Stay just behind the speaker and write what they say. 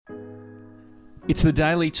It's the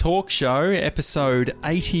Daily Talk Show, episode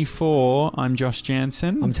 84. I'm Josh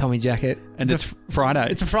Jansen. I'm Tommy Jackett. And it's Friday.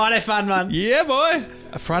 It's a Friday fun one. Yeah, boy.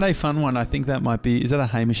 A Friday fun one. I think that might be... Is that a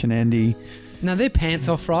Hamish and Andy? No, they're pants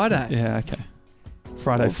off Friday. Yeah, okay.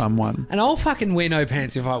 Friday fun one. And I'll fucking wear no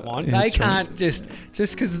pants if I want. Yeah, they true. can't just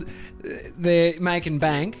because they're making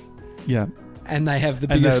bank Yeah. and they have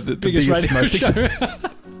the And biggest, the biggest radio most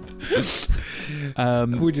show.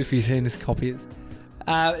 We'll just be seen as copiers.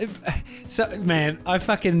 So, man, I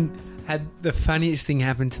fucking had the funniest thing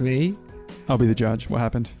happen to me. I'll be the judge. What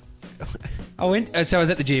happened? I was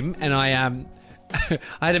at the gym and I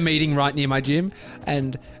I had a meeting right near my gym,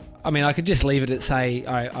 and I mean I could just leave it at say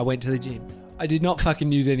I went to the gym. I did not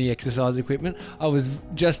fucking use any exercise equipment. I was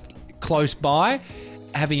just close by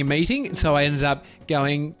having a meeting, so I ended up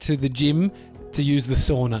going to the gym to use the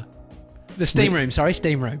sauna. The steam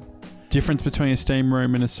room. Difference between a steam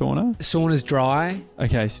room and a sauna? Sauna's dry.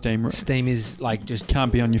 Okay, steam room. Steam is like just...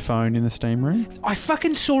 Can't be on your phone in a steam room? I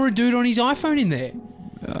fucking saw a dude on his iPhone in there.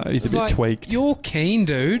 He's a bit tweaked. You're keen,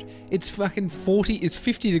 dude. It's fucking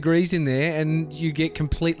 50 degrees in there and you get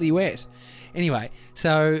completely wet. Anyway,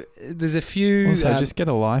 so there's a few... Also, just get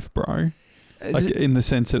a life, bro. Like in the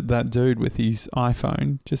sense of that dude with his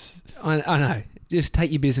iPhone. Just... I know. Just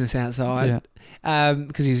take your business outside. Yeah.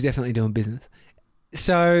 Because he was definitely doing business.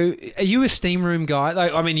 So, are you a steam room guy?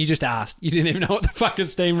 Like, I mean, you just asked. You didn't even know what the fuck a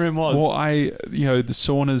steam room was. Well, the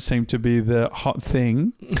saunas seem to be the hot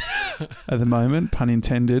thing at the moment, pun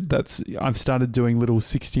intended. I've started doing little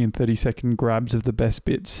 60 and 30 second grabs of the best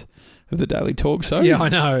bits of the Daily Talk Show. Yeah, I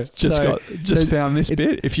know. Found this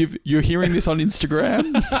bit. If you're hearing this on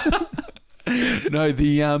Instagram,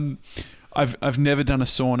 no, I've never done a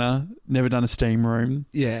sauna, never done a steam room.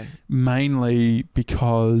 Yeah, mainly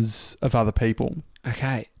because of other people.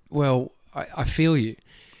 Okay, well, I feel you.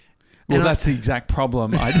 Well, that's the exact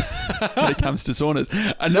problem when it comes to saunas.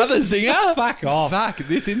 Another zinger? Fuck off. Fuck,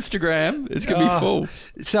 this Instagram, it's going to be full.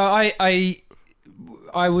 So I'm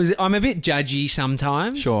a bit judgy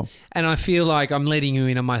sometimes. Sure. And I feel like I'm letting you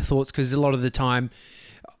in on my thoughts because a lot of the time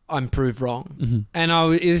I'm proved wrong. Mm-hmm.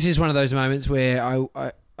 And this is one of those moments where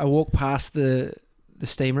I walked past the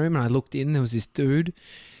steam room and I looked in. There was this dude,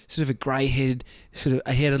 sort of a grey-headed,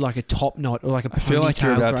 he had like a top knot or like a ponytail. I feel like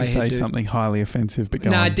you're about to say dude. Something highly offensive, but go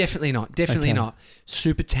on. No, definitely not. Definitely Okay. not.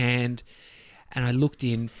 Super tanned. And I looked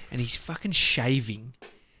in and he's fucking shaving.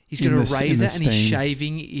 He's got a razor and he's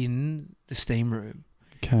shaving in the steam room.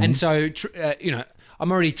 Okay. And so,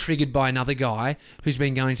 I'm already triggered by another guy who's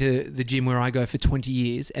been going to the gym where I go for 20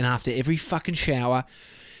 years and after every fucking shower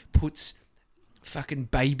puts fucking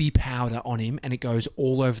baby powder on him and it goes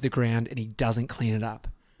all over the ground and he doesn't clean it up.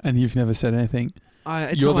 And you've never said anything.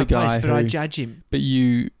 It's You're not my the guy place, but I judge him. But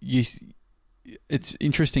it's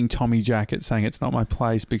interesting, Tommy Jackett saying it's not my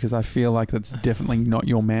place because I feel like that's definitely not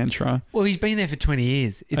your mantra. Well, he's been there for 20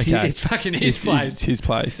 years. It's fucking his place. It's his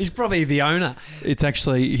place. He's probably the owner. It's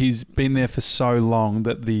actually, he's been there for so long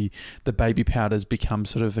that the baby powder's become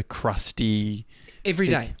sort of a crusty... Every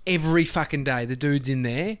day. Every fucking day. The dude's in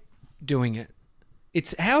there doing it.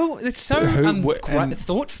 It's so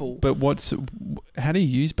thoughtful. But how do you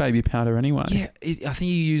use baby powder anyway? Yeah, I think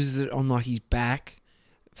he uses it on like his back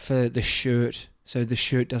for the shirt, so the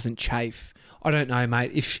shirt doesn't chafe. I don't know,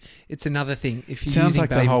 mate. If it's another thing, if you sounds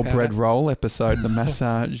like the whole powder, bread roll episode, the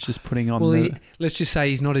massage, just putting on. Well, let's just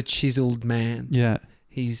say he's not a chiseled man. Yeah,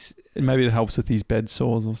 maybe it helps with his bed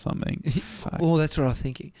sores or something. Well, that's what I'm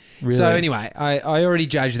thinking. Really? So anyway, I already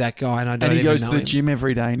judged that guy, and I don't. And he even goes know to the him. gym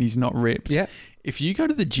every day, and he's not ripped. Yeah. If you go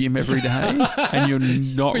to the gym every day and you're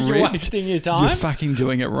not ripped, you're wasting your time. You're fucking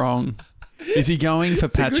doing it wrong. Is he going for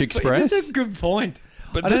Patch Express? That's a good point.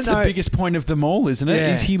 But that's the biggest point of them all, isn't it?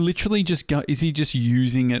 Yeah. Is he literally is he just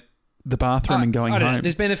using the bathroom and going I don't home? know.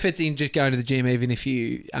 There's benefits in just going to the gym even if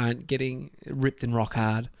you aren't getting ripped and rock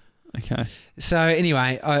hard. Okay. So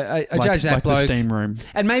anyway, I judge that bloke. The steam room.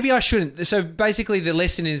 And maybe I shouldn't. So basically the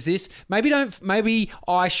lesson is this. Maybe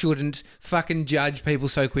I shouldn't fucking judge people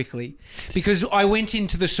so quickly. Because I went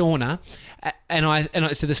into the sauna and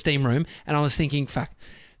to the steam room and I was thinking, fuck,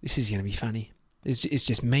 this is going to be funny. It's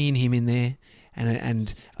just me and him in there.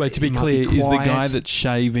 And wait, to be clear, is the guy that's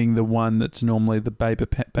shaving the one that's normally the baby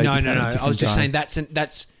No. I was just saying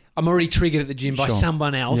that's I'm already triggered at the gym by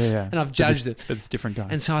someone else, and I've judged it. But it's a different guy.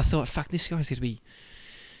 And so I thought, fuck, this guy's going to be...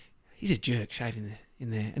 He's a jerk shaving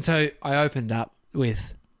in there. And so I opened up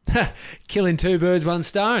with, killing two birds, one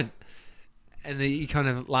stone. And he kind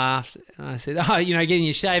of laughed. And I said, getting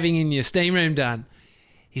your shaving in your steam room done.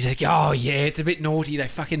 He's like, oh, yeah, it's a bit naughty. They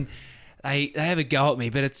have a go at me,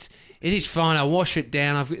 but It is fine. I wash it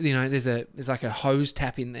down. There's like a hose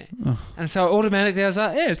tap in there. Oh. And so automatically I was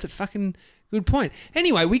like, yeah, it's a fucking good point.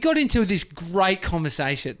 Anyway, we got into this great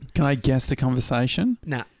conversation. Can I guess the conversation?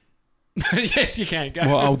 Nah. Yes, you can. Go.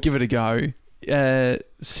 Well, I'll give it a go.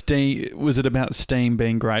 Steam. Was it about steam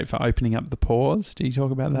being great for opening up the pores? Did you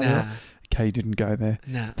talk about that? Nah. Okay, you didn't go there.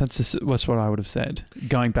 Nah. That's what I would have said.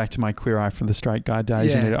 Going back to my Queer Eye from the Straight Guy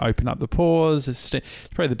days, you need to open up the pores. It's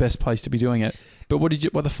probably the best place to be doing it. But what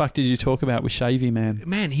the fuck did you talk about with Shavy Man?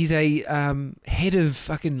 Man, he's a head of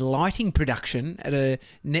fucking lighting production at a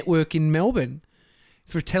network in Melbourne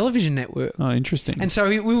for a television network. Oh, interesting. And so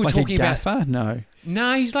we were like talking a gaffer? No.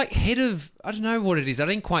 No, he's like head of, I don't know what it is. I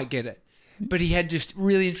didn't quite get it. But he had just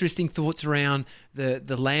really interesting thoughts around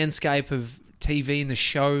the landscape of TV and the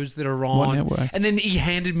shows that are on. What network? And then he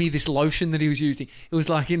handed me this lotion that he was using. It was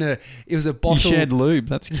like it was a bottle. You shared lube.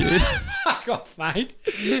 That's cute. Fuck off, mate.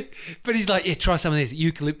 But he's like, yeah, try some of this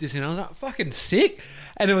eucalyptus. And I was like, fucking sick.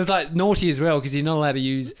 And it was like naughty as well because you're not allowed to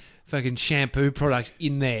use fucking shampoo products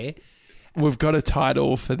in there. We've got a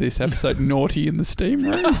title for this episode, Naughty in the Steam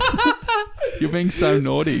Room. You're being so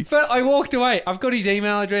naughty. But I walked away. I've got his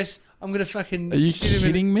email address. I'm going to fucking... Are you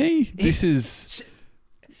kidding me? This is...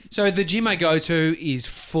 So the gym I go to is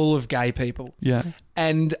full of gay people. Yeah.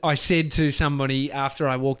 And I said to somebody after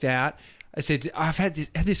I walked out, I said, I've had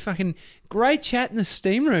this fucking great chat in the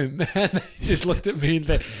steam room. And they just looked at me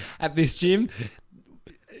at this gym.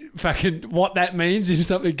 Fucking what that means is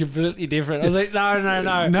something completely different. I was like, no. No.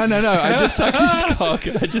 I just sucked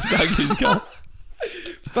his cock.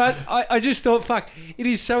 But I just thought, fuck, it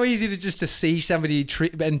is so easy to see somebody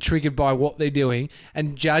and triggered by what they're doing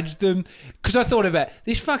and judge them. Because I thought about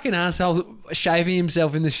this fucking arsehole shaving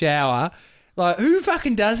himself in the shower. Like, who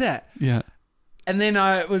fucking does that? Yeah. And then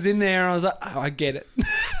I was in there and I was like, oh, I get it.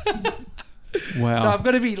 Wow. So I've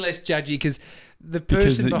got to be less judgy because the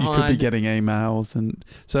person behind... you could be getting emails. And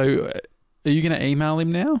so are you going to email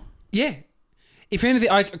him now? Yeah. If anything,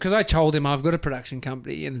 because I told him I've got a production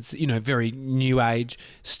company and it's, very new age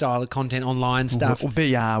style of content, online stuff.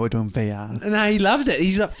 VR, we're doing VR. No, he loves it.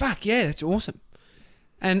 He's like, fuck, yeah, that's awesome.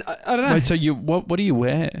 And I don't know. Wait, so what do you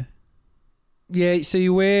wear? Yeah, so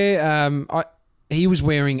you wear, he was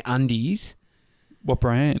wearing undies. What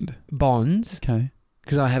brand? Bonds. Okay.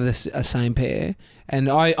 Because I have the same pair. And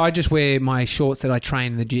I just wear my shorts that I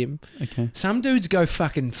train in the gym. Okay. Some dudes go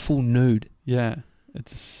fucking full nude. Yeah.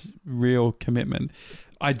 It's real commitment.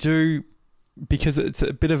 I do, because it's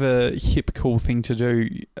a bit of a hip, cool thing to do.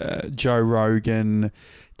 Joe Rogan,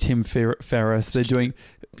 Tim Ferriss, they're doing...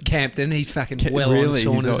 Campton, he's fucking well really?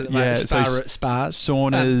 on saunas at the moment. Spas.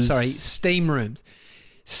 Saunas. Steam rooms.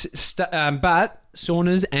 But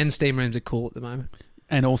saunas and steam rooms are cool at the moment.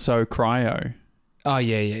 And also cryo. Oh,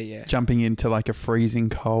 yeah. Jumping into like a freezing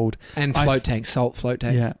cold. And tanks, salt float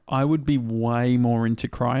tanks. Yeah, I would be way more into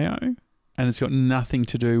cryo. And it's got nothing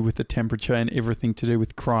to do with the temperature and everything to do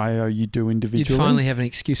with cryo you do individually. You'd finally have an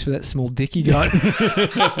excuse for that small dick you got.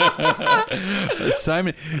 So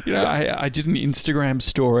many. I did an Instagram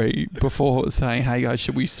story before saying, hey guys,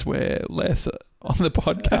 should we swear less on the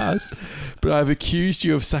podcast? But I've accused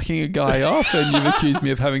you of sucking a guy off and you've accused me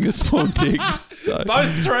of having a small dick. So.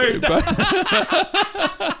 Both true.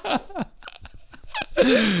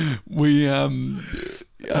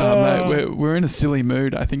 Mate, we're in a silly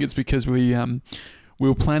mood. I think it's because we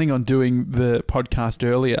were planning on doing the podcast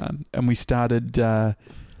earlier, and we started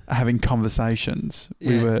having conversations.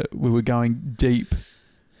 Yeah. We were going deep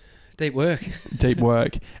work,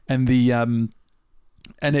 and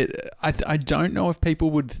I don't know if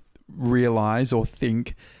people would realize or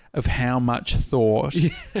think of how much thought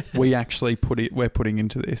we actually we're putting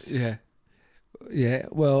into this. Yeah. Yeah,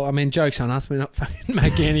 well, I mean, joke's on us. We're not fucking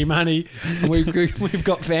making any money. We've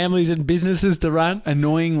got families and businesses to run.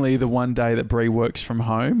 Annoyingly, the one day that Brie works from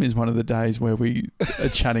home is one of the days where we are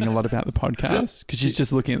chatting a lot about the podcast because she's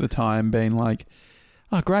just looking at the time being like,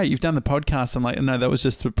 oh, great, you've done the podcast. I'm like, no, that was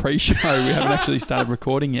just the pre-show. We haven't actually started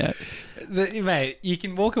recording yet. Mate, you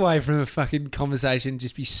can walk away from a fucking conversation and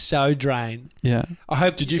just be so drained. Yeah. I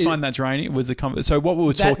hope. Did you find that draining? So what we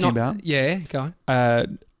were talking about? Yeah, go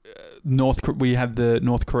on. We had the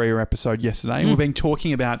North Korea episode yesterday. We've been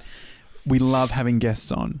talking about we love having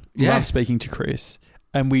guests on. Yeah. Love speaking to Chris.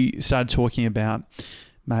 And we started talking about,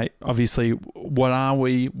 mate, obviously, what are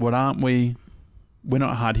we? What aren't we? We're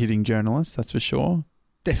not hard-hitting journalists, that's for sure.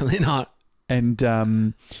 Definitely not. And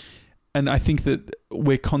I think that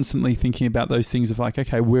we're constantly thinking about those things of like,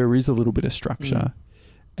 okay, where is a little bit of structure?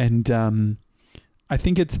 And I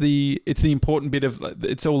think it's the important bit of,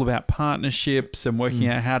 it's all about partnerships and working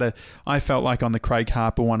out how to. I felt like on the Craig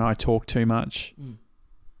Harper one, I talked too much.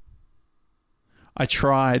 I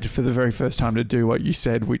tried for the very first time to do what you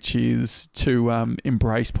said, which is to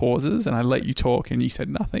embrace pauses, and I let you talk and you said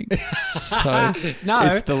nothing. So No.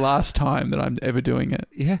 it's the last time that I'm ever doing it.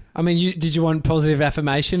 Yeah. I mean, did you want positive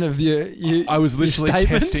affirmation of your I was literally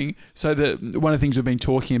statement? testing. So one of the things we've been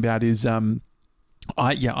talking about is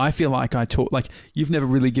I feel like I talk, like you've never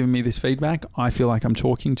really given me this feedback. I feel like I'm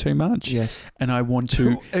talking too much. Yeah. And I want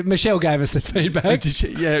to. Michelle gave us the feedback. Did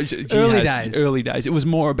she Early has. days. Early days. It was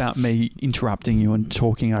more about me interrupting you and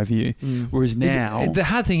talking over you. Whereas now. The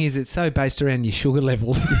hard thing is it's so based around your sugar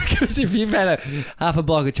levels. Because if you've had half a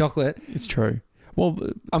block of chocolate. It's true. Well,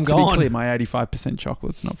 I'm to gone. be clear, my 85%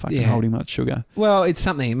 chocolate's not fucking holding much sugar. Well, it's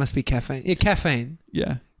something. It must be caffeine. Yeah, caffeine.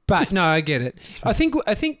 Yeah. But no, I get it. I think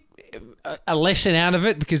a lesson out of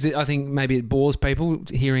it, because I think maybe it bores people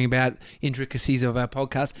hearing about intricacies of our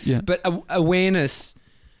podcast. Yeah. But awareness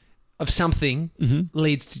of something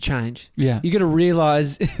leads to change. Yeah. You got to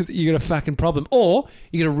realize that you got a fucking problem, or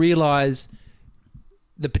you got to realize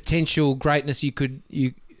the potential greatness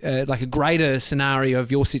like a greater scenario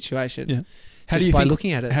of your situation. Yeah. By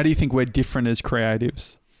looking at it. How do you think we're different as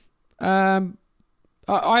creatives? I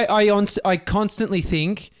constantly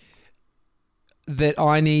think that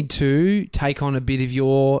I need to take on a bit of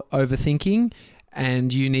your overthinking,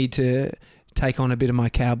 and you need to take on a bit of my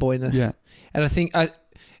cowboyness. Yeah. And I think but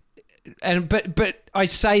I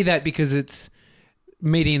say that because it's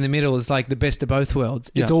meeting in the middle is like the best of both worlds.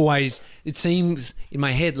 Yeah. It's always, it seems in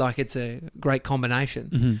my head like it's a great combination.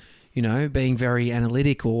 Mm-hmm. You know, being very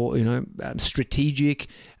analytic or, strategic.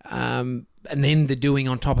 And then the doing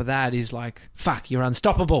on top of that is like, fuck, you're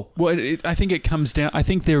unstoppable. Well, I think it comes down. I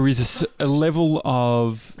think there is a level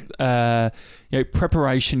of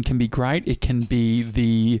preparation can be great. It can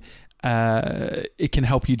be it can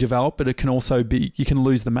help you develop, but it can also be, you can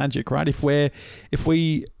lose the magic, right? If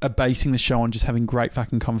we are basing the show on just having great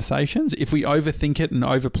fucking conversations, if we overthink it and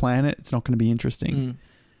overplan it, it's not going to be interesting.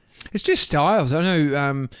 It's just styles. I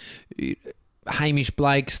know Hamish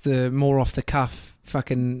Blake's the more off the cuff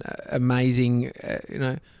fucking amazing,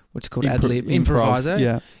 what's it called? Ad-lib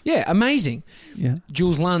improviser. Yeah, amazing. Yeah.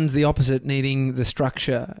 Jules Lund's the opposite, needing the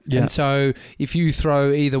structure. Yeah. And so if you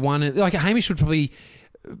throw either one, like Hamish would probably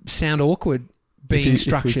sound awkward being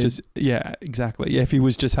structured. Yeah, exactly. Yeah, if he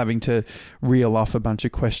was just having to reel off a bunch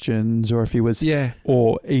of questions, or if he was,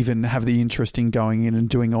 or even have the interest in going in and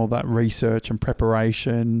doing all that research and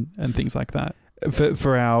preparation and things like that.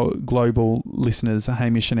 For our global listeners,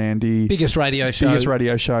 Hamish and Andy, biggest radio show in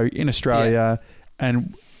Australia,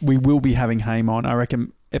 and we will be having Haim on. I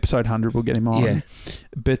reckon episode 100 we'll get him on. Yeah.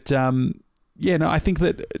 But I think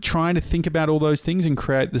that trying to think about all those things and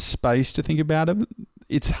create the space to think about it,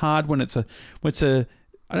 it's hard when it's a.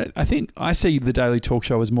 I think I see the Daily Talk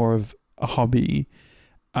Show as more of a hobby,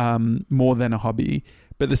 more than a hobby.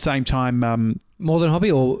 But at the same time, more than a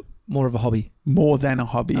hobby or more of a hobby? More than a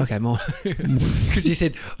hobby. Okay, more. Because you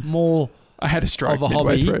said more. I had a stroke of a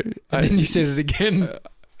hobby, through. And then you said it again.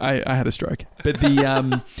 I had a stroke. But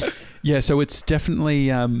the so it's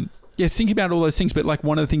definitely thinking about all those things. But like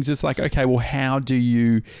one of the things is like, okay, well, how do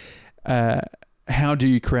you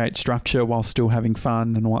create structure while still having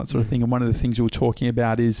fun and all that sort of thing? And one of the things we were talking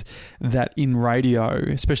about is that in radio,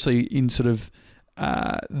 especially in sort of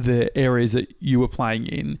the areas that you were playing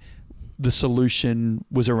in, the solution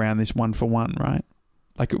was around this 1-for-1, right?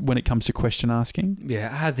 Like when it comes to question asking. Yeah,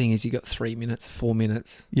 the hard thing is you got 3 minutes, 4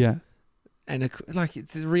 minutes. Yeah. And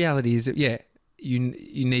the reality is that, you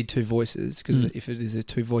need two voices, because if it is a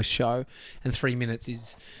 2-voice show, and 3 minutes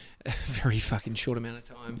is a very fucking short amount of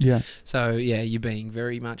time. Yeah. So, you're being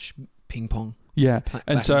very much ping pong. Yeah.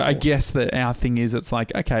 And so I guess that our thing is, it's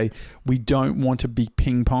like, okay, we don't want to be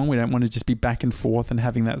ping pong. We don't want to just be back and forth and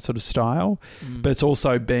having that sort of style. But it's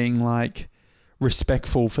also being like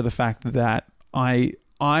respectful for the fact that I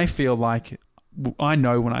feel like I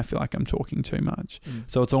know when I feel like I'm talking too much.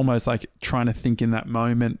 So it's almost like trying to think in that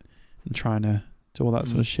moment and trying to do all that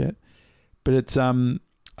sort of shit. But it's I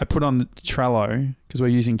put on the Trello, because we're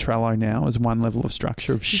using Trello now as one level of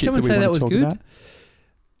structure of shit that we want to talk about.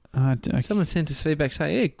 Someone sent us feedback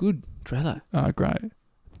saying, good, Trello. Oh, great.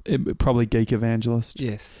 Probably Geek Evangelist.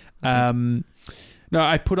 Yes. No,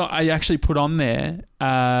 I actually put on there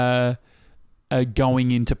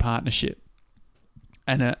going into partnership.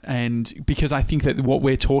 And because I think that what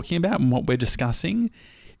we're talking about and what we're discussing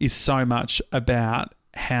is so much about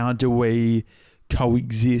how do we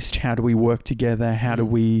coexist, how do we work together, how do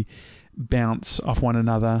we bounce off one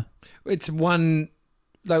another. It's one,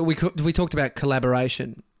 like we talked about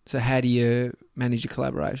collaboration So how do you manage a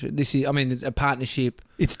collaboration? This is, I mean, it's a partnership.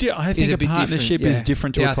 I think a bit partnership different, is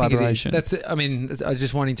different to a collaboration. I was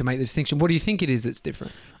just wanting to make the distinction. What do you think it is that's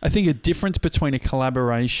different? I think a difference between a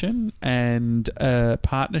collaboration and a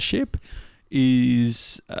partnership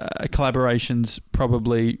is a collaboration's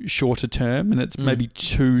probably shorter term, and it's maybe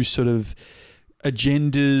two sort of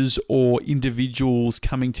agendas or individuals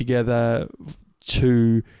coming together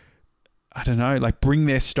to, I don't know, like bring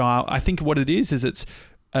their style. I think what it is it's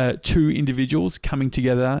two individuals coming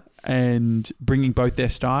together and bringing both their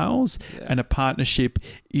styles, and a partnership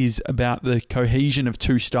is about the cohesion of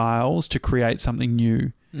two styles to create something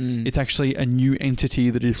new. It's actually a new entity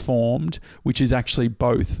that is formed, which is actually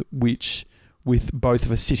both, with both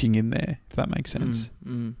of us sitting in there, if that makes sense.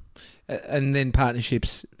 And then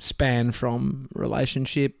partnerships span from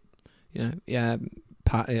relationship,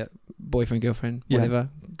 boyfriend, girlfriend, whatever,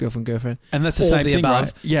 girlfriend, girlfriend. And that's the same thing, above.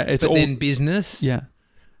 right? Yeah, it's but all... then business. Yeah.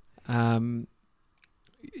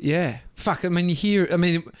 Fuck, I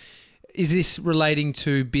mean, is this relating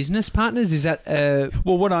to business partners? Is that...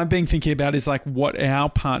 Well, what I've been thinking about is like what our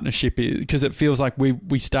partnership is, because it feels like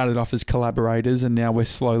we started off as collaborators and now we're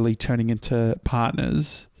slowly turning into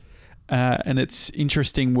partners. And it's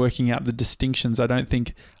interesting working out the distinctions. I don't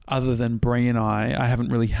think, other than Brie and I haven't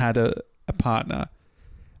really had a partner.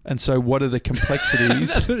 And so what are the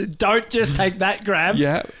complexities? Don't just take that grab.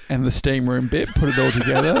 Yeah, and the steam room bit, put it all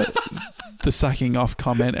together. The sucking off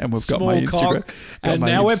comment, and we've got my Instagram. And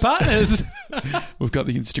now we're partners. We've got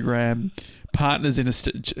the Instagram partners in a...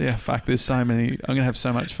 fuck, there's so many. I'm going to have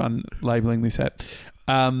so much fun labeling this app.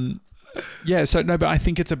 But I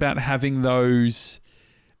think it's about having those...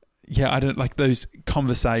 I don't like those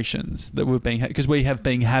conversations that we've been... Because we have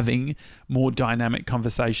been having more dynamic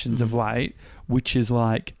conversations of late, which is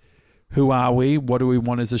like, who are we? What do we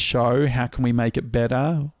want as a show? How can we make it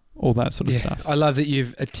better? All that sort of stuff. I love that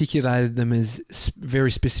you've articulated them as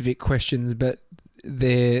very specific questions, but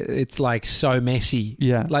it's like so messy.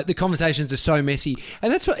 Yeah. Like the conversations are so messy.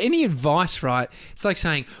 And that's what any advice, right? It's like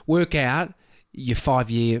saying, work out your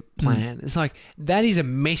 5-year plan. It's like, that is a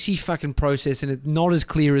messy fucking process, and it's not as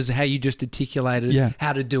clear as how you just articulated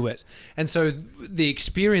how to do it. And so the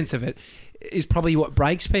experience of it is probably what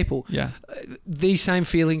breaks people. Yeah. These same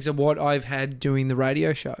feelings are what I've had doing the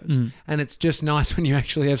radio shows. And it's just nice when you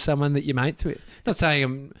actually have someone that you're mates with. Not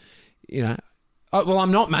saying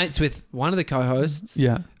I'm not mates with one of the co-hosts.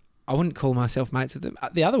 Yeah. I wouldn't call myself mates with them.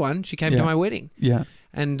 The other one, she came to my wedding. Yeah.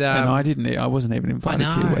 And I wasn't even invited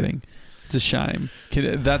to your wedding. It's a shame.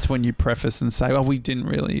 That's when you preface and say, we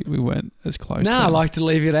weren't as close. No, I like to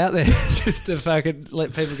leave it out there just to fucking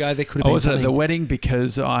let people go. There could have been wasn't something. at the wedding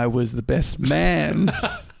because I was the best man.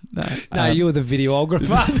 No, you were the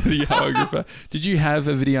videographer. Videographer. Did you have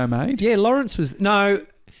a video made? Yeah, Lawrence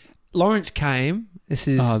came. This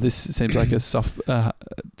seems like a soft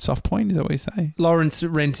point. Is that what you say? Lawrence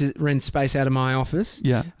rents space out of my office.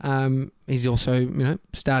 Yeah. He's also,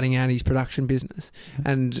 starting out his production business.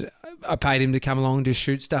 And I paid him to come along and just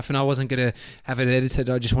shoot stuff, and I wasn't going to have it edited.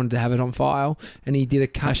 I just wanted to have it on file. And he did a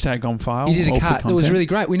cut. Hashtag on file. He did a cut. It was really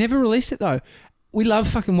great. We never released it, though. We love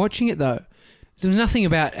fucking watching it, though. So there's nothing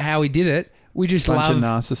about how he did it. We just bunch of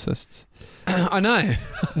narcissists. I know.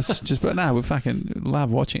 It's just, but no, we fucking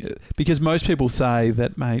love watching it, because most people say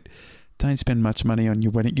that, mate, don't spend much money on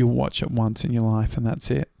your wedding. You'll watch it once in your life, and that's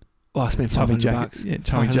it. Well, I spent $500. Yeah,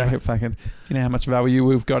 Tommy Jacket. Fucking. Do you know how much value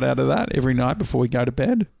we've got out of that every night before we go to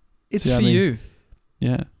bed? It's for you.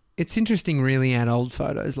 Yeah. It's interesting, reeling out old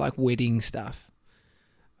photos like wedding stuff.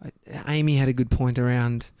 Amy had a good point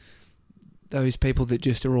around those people that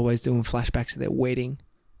just are always doing flashbacks of their wedding.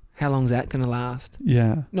 How long's that going to last?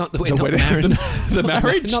 Yeah. Not the wedding. The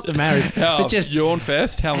marriage? Not the marriage. But just yawn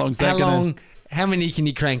fest. How long's that going to... How many can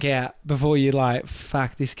you crank out before you're like,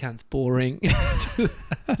 fuck, this cunt's boring?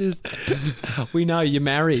 We know you're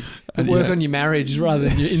married. Work on your marriage rather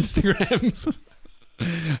than your Instagram.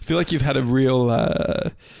 I feel like you've had a real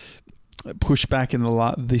pushback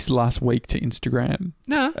in this last week to Instagram.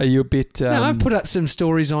 No. Are you a bit... No, I've put up some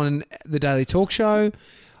stories on the Daily Talk Show.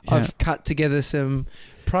 Yeah. I've cut together some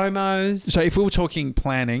promos. So if we were talking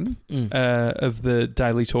planning of the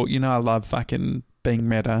Daily Talk, I love fucking being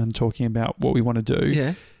meta and talking about what we want to do.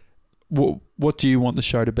 Yeah. What do you want the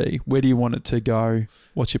show to be? Where do you want it to go?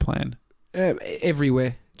 What's your plan?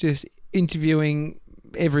 Everywhere. Just interviewing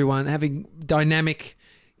everyone, having dynamic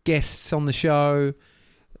guests on the show,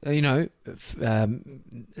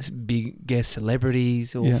 big guest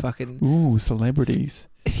celebrities or fucking... Ooh, celebrities.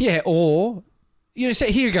 Yeah, or... so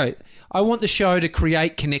here you go. I want the show to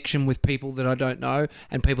create connection with people that I don't know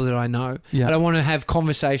and people that I know. Yeah. And I want to have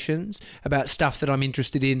conversations about stuff that I'm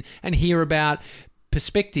interested in and hear about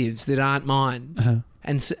perspectives that aren't mine. Uh-huh.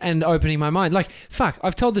 And opening my mind. Like, fuck,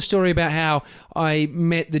 I've told the story about how I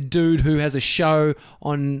met the dude who has a show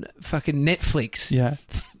on fucking Netflix. Yeah.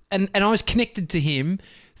 And I was connected to him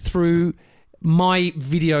through my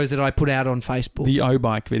videos that I put out on Facebook. The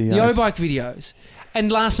O-Bike videos. The O-Bike videos. And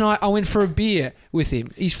last night I went for a beer with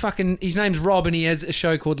him. His name's Rob, and he has a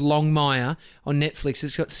show called Longmire on Netflix.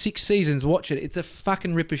 It's got 6 seasons. Watch it. It's a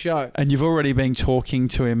fucking ripper show. And you've already been talking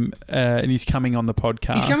to him, and he's coming on the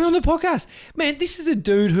podcast. He's coming on the podcast. Man, this is a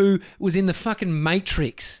dude who was in the fucking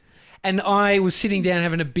Matrix. And I was sitting down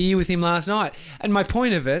having a beer with him last night. And my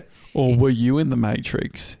point of it... Or were you in the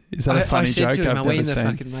Matrix? Is that a funny joke? I said to him, I've are we never in the seen?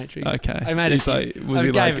 fucking Matrix? Okay. I made He's a like, few. was I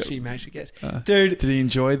he gave like, a few Matrix gags. Dude. Did he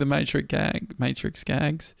enjoy the Matrix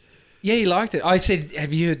gags? Yeah, he liked it. I said,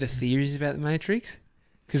 have you heard the theories about the Matrix?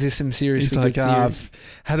 Because there's some seriously He's like, good theories. I've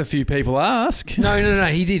had a few people ask. No,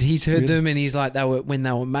 he did. He's heard Really? them, and he's like, when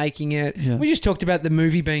they were making it. Yeah. We just talked about the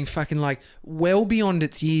movie being fucking like well beyond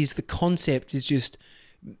its years. The concept is just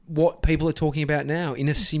what people are talking about now in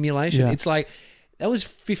a simulation. Yeah. It's like, that was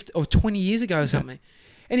 50 or 20 years ago or something.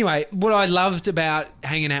 Anyway, what I loved about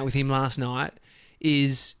hanging out with him last night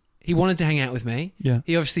is he wanted to hang out with me. Yeah.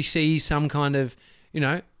 He obviously sees some kind of,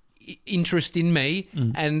 interest in me,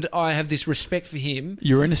 and I have this respect for him.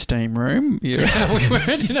 You're in a steam room. We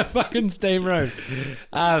weren't in a fucking steam room.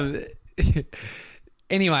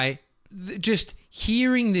 Anyway, just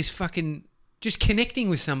hearing this fucking... Just connecting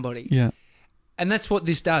with somebody. Yeah. And that's what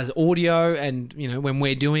this does. Audio and, when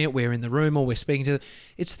we're doing it, we're in the room or we're speaking to...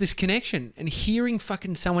 It's this connection and hearing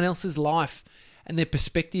fucking someone else's life and their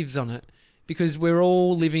perspectives on it. Because we're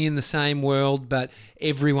all living in the same world, but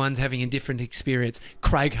everyone's having a different experience.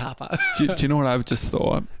 Craig Harper. do you know what I've just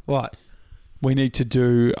thought? What? We need to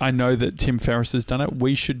do... I know that Tim Ferriss has done it.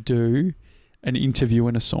 We should do an interview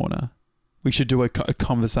in a sauna. We should do a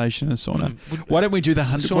conversation in a sauna. Why don't we do the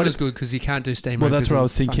 100... Sauna's good because you can't do steam room. Well, that's what I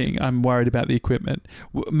was thinking. I'm worried about the equipment.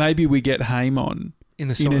 Maybe we get Haim on in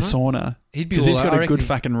a sauna. He'd be because he's got a good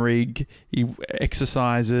fucking rig. He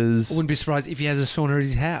exercises. I wouldn't be surprised if he has a sauna at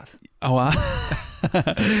his house. Oh, Mate,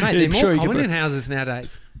 they're more common in houses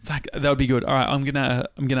nowadays. Fuck, that would be good. All right, I'm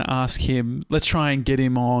gonna ask him. Let's try and get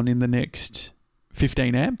him on in the next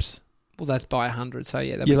 15 amps. Well, that's by 100. So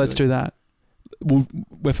yeah, let's do that.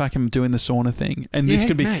 We're fucking doing the sauna thing, and this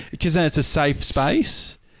could be because then it's a safe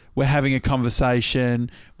space. We're having a conversation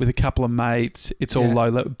with a couple of mates. It's all low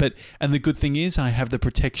level, and the good thing is I have the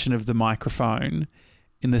protection of the microphone,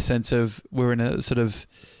 in the sense of we're in a sort of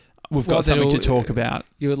we've got something to talk about.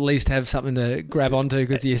 You at least have something to grab onto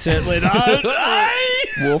because you certainly don't.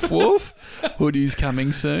 Woof woof. Hoodie's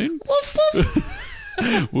coming soon. Woof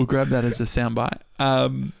woof. We'll grab that as a soundbite.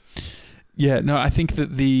 I think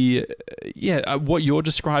that what you're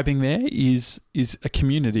describing there is a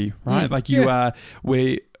community, right? Like you are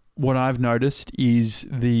where what I've noticed is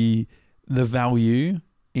the value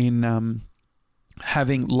in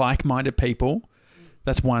having like-minded people.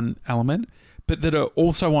 That's one element, but that are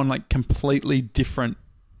also on like completely different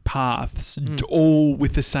paths, all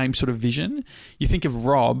with the same sort of vision. You think of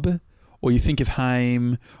Rob, or you think of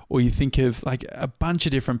Haim, or you think of like a bunch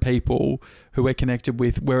of different people who we're connected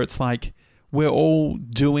with, where it's like we're all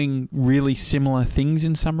doing really similar things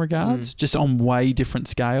in some regards, just on way different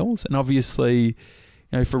scales. And obviously,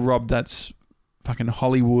 for Rob, that's fucking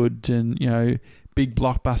Hollywood and, big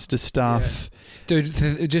blockbuster stuff. Yeah.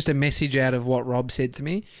 Dude, just a message out of what Rob said to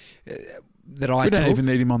me that I We don't even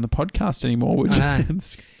need him on the podcast anymore, would you?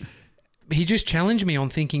 He just challenged me on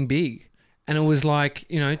thinking big. And it was like,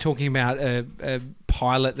 talking about a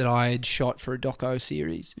pilot that I had shot for a doco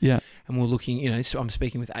series. Yeah. And we're looking, so I'm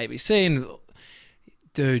speaking with ABC and,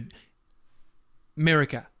 dude,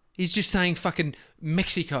 America. He's just saying fucking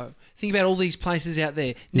Mexico. Think about all these places out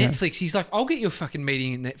there. Yeah. Netflix. He's like, I'll get you a fucking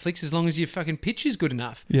meeting in Netflix as long as your fucking pitch is good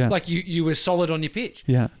enough. Yeah. Like you were solid on your pitch.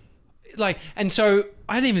 Yeah. Like, and so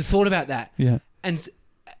I hadn't even thought about that. Yeah.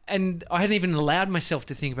 And I hadn't even allowed myself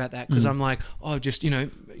to think about that because I'm like, just,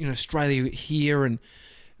 Australia here.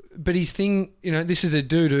 But his thing, this is a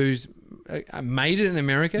dude who's made it in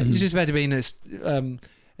America. He's just about to be in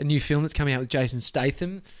a new film that's coming out with Jason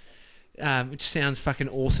Statham, which sounds fucking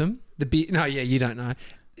awesome. You don't know.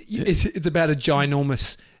 It's about a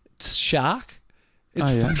ginormous shark.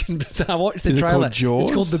 It's fucking bizarre. Watch the trailer. It called Jaws?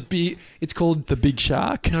 It's called The Big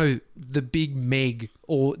Shark? No, the Big Meg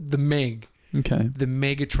or the Meg. Okay. The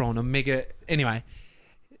Megatron or Mega... Anyway.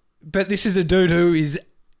 But this is a dude who is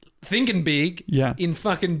thinking big in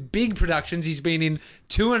fucking big productions. He's been in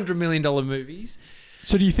 $200 million movies.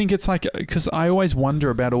 So do you think it's like... Because I always wonder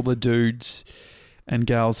about all the dudes and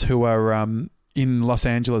gals who are in Los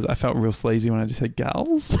Angeles, I felt real sleazy when I just said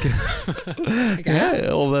gals. Yeah,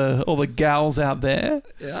 all the gals out there.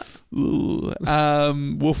 Yeah. Ooh.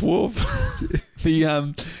 Woof woof.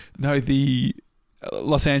 The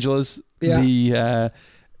Los Angeles. Yeah.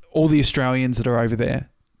 All the Australians that are over there,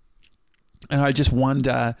 and I just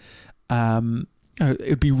wonder.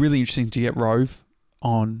 It'd be really interesting to get Rove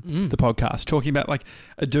on the podcast, talking about like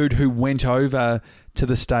a dude who went over to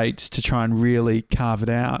the States to try and really carve it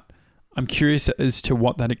out. I'm curious as to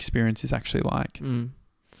what that experience is actually like.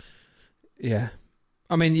 Yeah.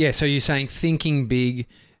 I mean, yeah, so you're saying thinking big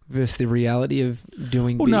versus the reality of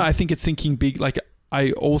doing big? No, I think it's thinking big. Like,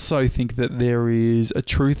 I also think that there is a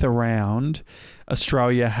truth around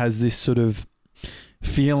Australia has this sort of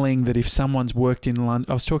feeling that if someone's worked in London...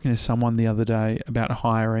 I was talking to someone the other day about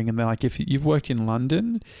hiring, and they're like, if you've worked in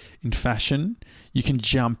London in fashion, you can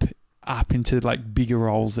jump up into like bigger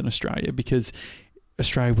roles in Australia, because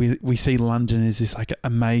Australia, we see London as this like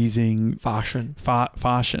amazing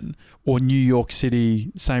fashion, or New York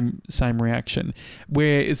City, same reaction.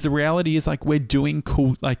 Whereas the reality is like we're doing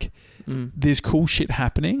cool, like there's cool shit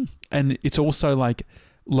happening, and it's also like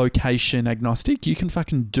location agnostic. You can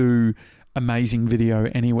fucking do amazing video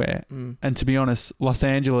anywhere. And to be honest, Los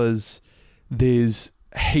Angeles, there's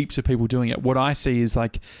heaps of people doing it. What I see is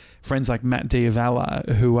like friends like Matt Diavella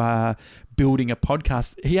who are building a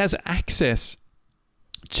podcast. He has access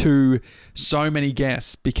to so many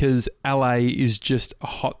guests because LA is just a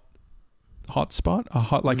hot spot,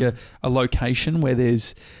 a location where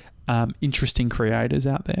there's interesting creators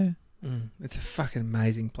out there. It's a fucking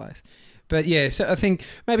amazing place. But yeah, so I think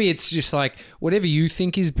maybe it's just like whatever you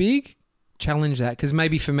think is big, challenge that. Because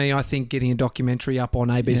maybe for me, I think getting a documentary up on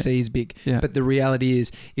ABC is big. Yeah. But the reality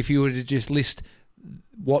is, if you were to just list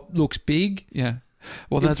what looks big,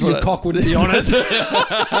 well, that's your cock wouldn't be on it.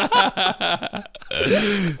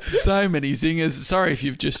 So many zingers. Sorry if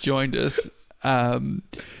you've just joined us.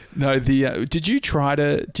 Did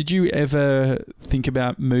you ever think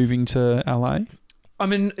about moving to LA? I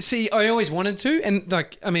mean, see, I always wanted to, and I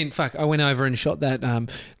went over and shot that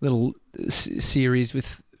little series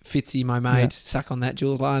with Fitzy, my mate, Suck on That,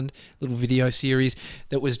 Jules Land, little video series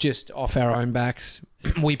that was just off our own backs.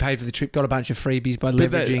 We paid for the trip, got a bunch of freebies by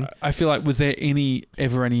leveraging. I feel like, was there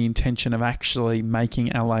ever any intention of actually making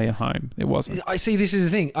LA a home? There wasn't. I see, this is the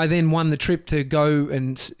thing. I then won the trip to go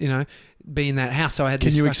and, be in that house. So I had.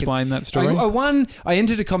 Can you explain that story? I won. I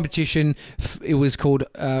entered a competition. It was called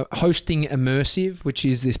Hosting Immersive, which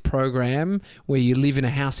is this program where you live in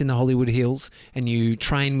a house in the Hollywood Hills and you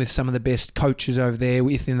train with some of the best coaches over there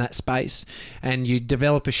within that space, and you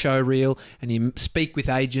develop a show reel and you speak with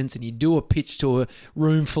agents and you do a pitch to a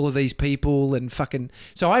room full of these people and fucking.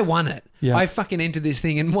 So I won it. Yeah. I fucking entered this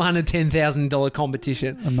thing and won a $10,000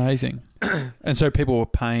 competition. Amazing. And so people were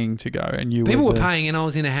paying to go, and people were paying, and I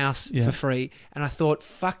was in a house for free. And I thought,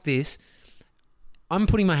 fuck this. I'm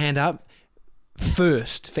putting my hand up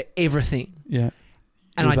first for everything. Yeah.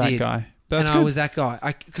 And I did. Guy. That's good. I was that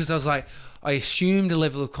guy. Because I was like, I assumed a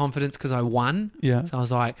level of confidence because I won. Yeah. So I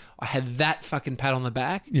was like, I had that fucking pat on the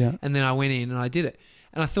back. Yeah. And then I went in and I did it.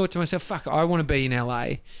 And I thought to myself, fuck, I want to be in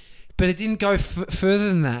LA. But it didn't go further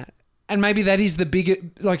than that. And maybe that is the bigger,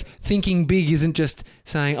 like thinking big isn't just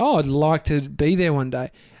saying, oh, I'd like to be there one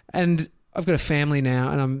day. And I've got a family now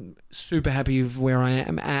and I'm super happy with where I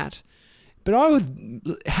am at. But I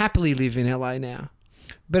would happily live in LA now.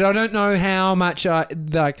 But I don't know how much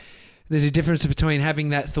there's a difference between having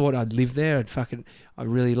that thought, I'd live there, I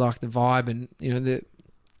really like the vibe and, the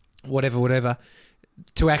whatever,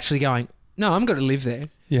 to actually going, no, I'm going to live there.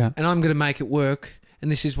 Yeah. And I'm going to make it work.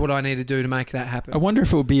 And this is what I need to do to make that happen. I wonder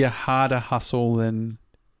if it would be a harder hustle than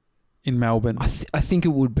in Melbourne. I think it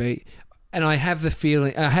would be. And I have the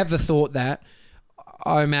thought that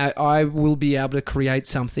I will be able to create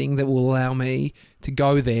something that will allow me to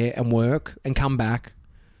go there and work and come back.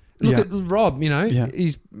 Look at Rob,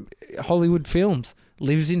 he's Hollywood Films,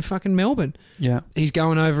 lives in fucking Melbourne. Yeah. He's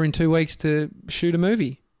going over in 2 weeks to shoot a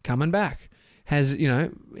movie, coming back. Has,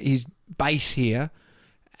 his base here.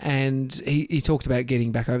 And he talked about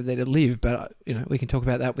getting back over there to live, but we can talk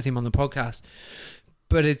about that with him on the podcast.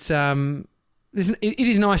 But it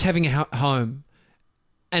is nice having a home,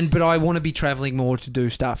 but I want to be traveling more to do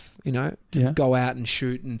stuff, to go out and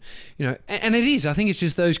shoot, and and it is. I think it's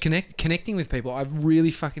just those connecting with people. I really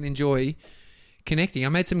fucking enjoy connecting. I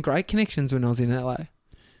made some great connections when I was in LA,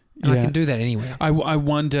 and I can do that anywhere. I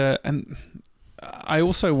wonder, and I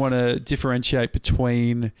also want to differentiate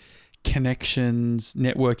between connections,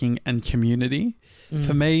 networking, and community.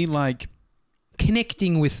 For me, like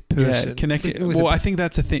connecting with person. Yeah, I think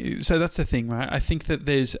that's a thing. So that's the thing, right? I think that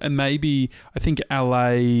there's, and maybe I think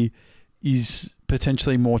LA is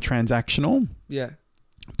potentially more transactional Yeah.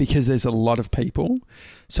 because there's a lot of people.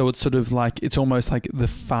 So it's sort of like, it's almost like the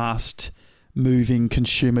fast moving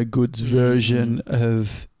consumer goods version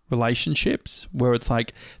of relationships, where it's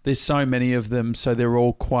like there's so many of them, so they're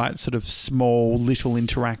all quite sort of small little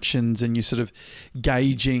interactions, and you're sort of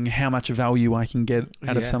gauging how much value I can get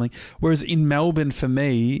out of something. Whereas in Melbourne, for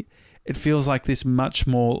me, it feels like this much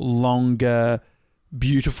more longer,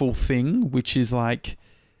 beautiful thing, which is like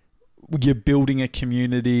you're building a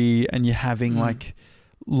community and you're having like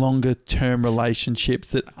longer term relationships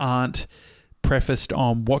that aren't prefaced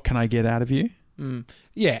on what can I get out of you.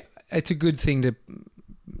 Yeah, it's a good thing to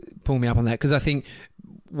pull me up on that, because I think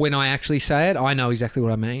when I actually say it, I know exactly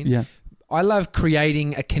what I mean. Yeah. I love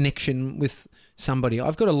creating a connection with somebody.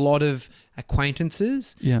 I've got a lot of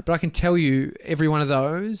acquaintances, but I can tell you every one of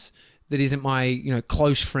those that isn't my,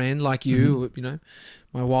 close friend like you,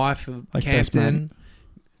 my wife, like Campton.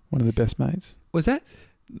 One of the best mates. Was that?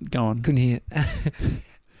 Go on. Couldn't hear.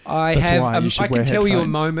 I can tell you a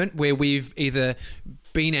moment where we've either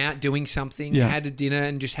been out doing something, had a dinner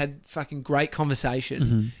and just had fucking great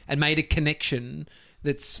conversation and made a connection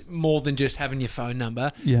that's more than just having your phone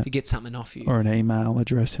number to get something off you. Or an email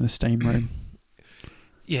address in a steam room.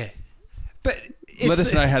 Yeah. But let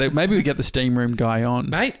us know how to... Maybe we get the steam room guy on.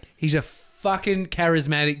 Mate, he's a fucking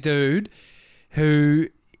charismatic dude who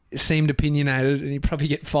seemed opinionated, and he'd probably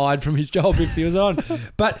get fired from his job if he was on.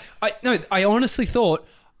 But I honestly thought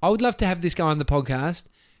I would love to have this guy on the podcast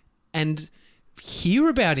and hear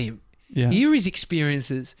about him, hear his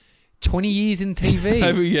experiences. 20 years in TV.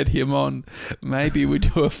 Maybe we get him on. Maybe we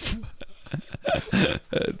do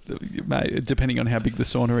mate, depending on how big the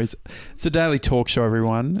sauna is. It's a daily talk show,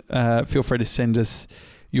 everyone. Feel free to send us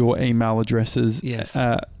your email addresses. Yes.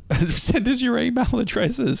 Send us your email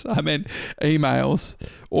addresses. I mean, emails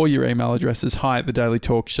or your email addresses.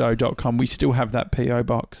 hi@thedailytalkshow.com. We still have that PO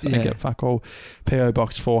box. I get fuck all. PO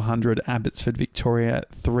Box 400, Abbotsford, Victoria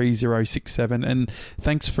 3067. And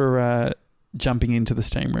thanks for jumping into the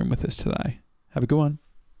steam room with us today. Have a good one.